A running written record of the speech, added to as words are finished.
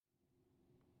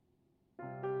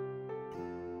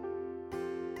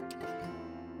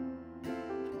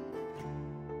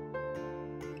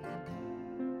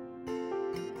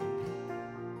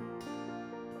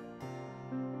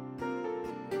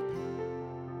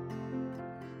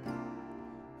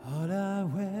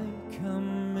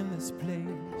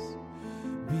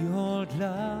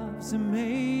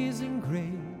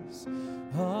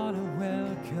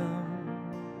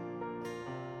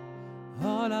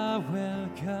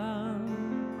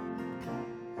welcome.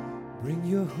 Bring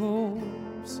your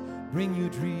hopes, bring your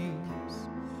dreams.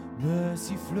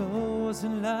 Mercy flows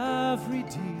and love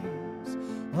redeems.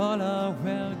 All are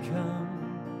welcome,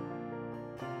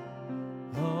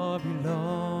 all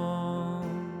belong.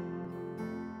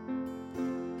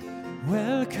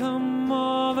 Welcome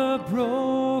all the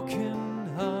broken-hearted,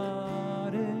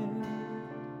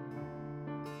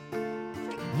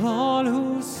 all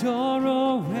whose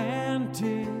sorrow and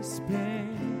despair.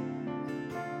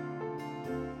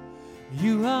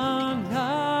 You are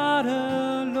not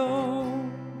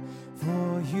alone,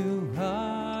 for you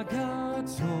are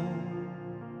God's own.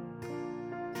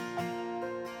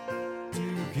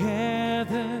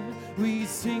 Together we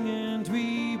sing and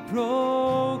we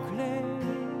proclaim,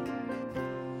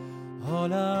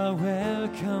 all are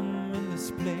welcome in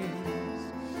this place.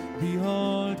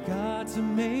 Behold God's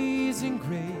amazing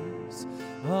grace.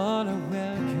 All are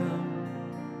welcome,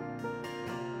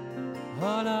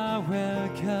 all are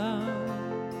welcome.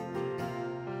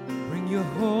 Bring your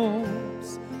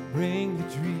hopes, bring your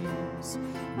dreams.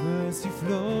 Mercy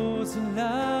flows and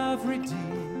love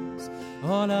redeems.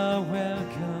 All are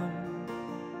welcome,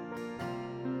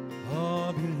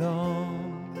 all belong.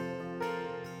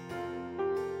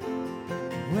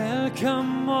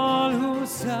 Welcome all who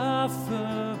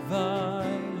suffer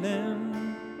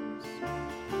violence,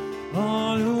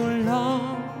 all who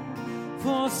long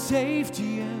for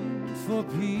safety and for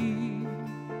peace.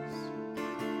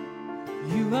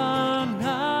 You are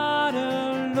not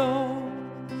alone,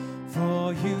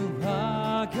 for you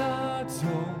are God's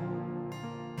own.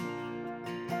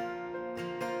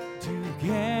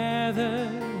 Together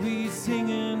we sing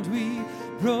and we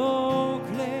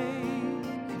proclaim,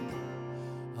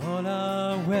 all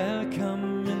are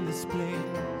welcome in this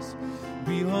place.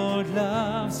 Behold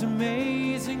love's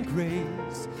amazing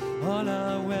grace. All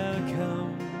are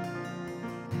welcome,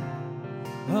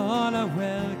 all are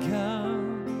welcome.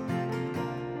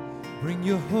 Bring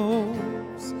your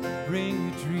hopes, bring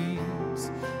your dreams.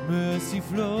 Mercy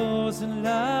flows and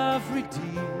love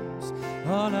redeems.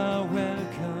 All are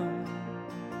welcome,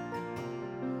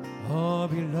 all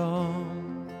belong.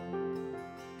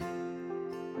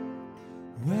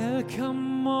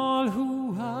 Welcome all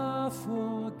who are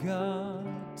forgotten,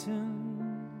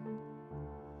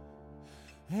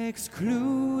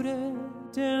 excluded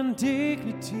and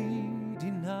dignity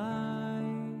denied.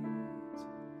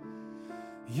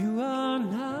 You are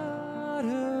not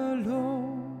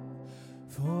alone,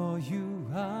 for you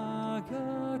are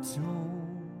God's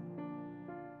own.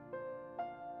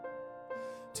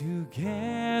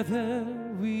 Together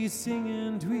we sing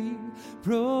and we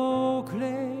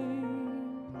proclaim,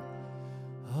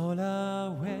 all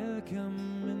are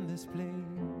welcome in this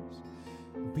place.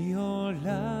 Behold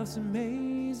love's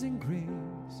amazing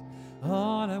grace.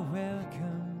 All are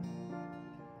welcome,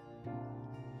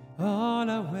 all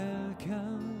are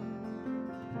welcome.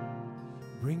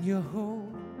 Bring your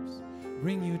hopes,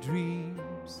 bring your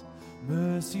dreams.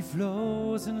 Mercy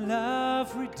flows and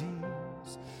love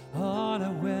redeems. All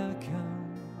are welcome,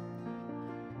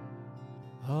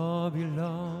 all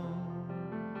belong.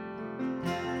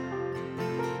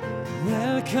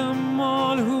 Welcome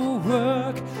all who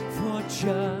work for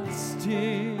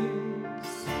justice,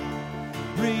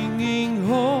 bringing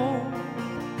hope,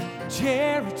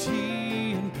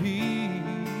 charity, and peace.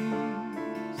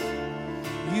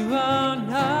 You are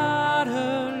not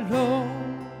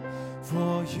alone,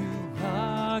 for you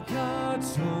are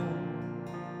God's own.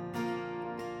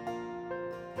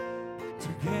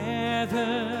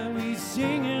 Together we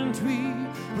sing and we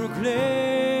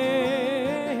proclaim,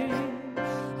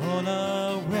 all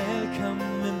are welcome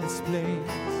in this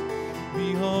place.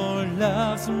 Behold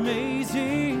love's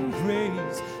amazing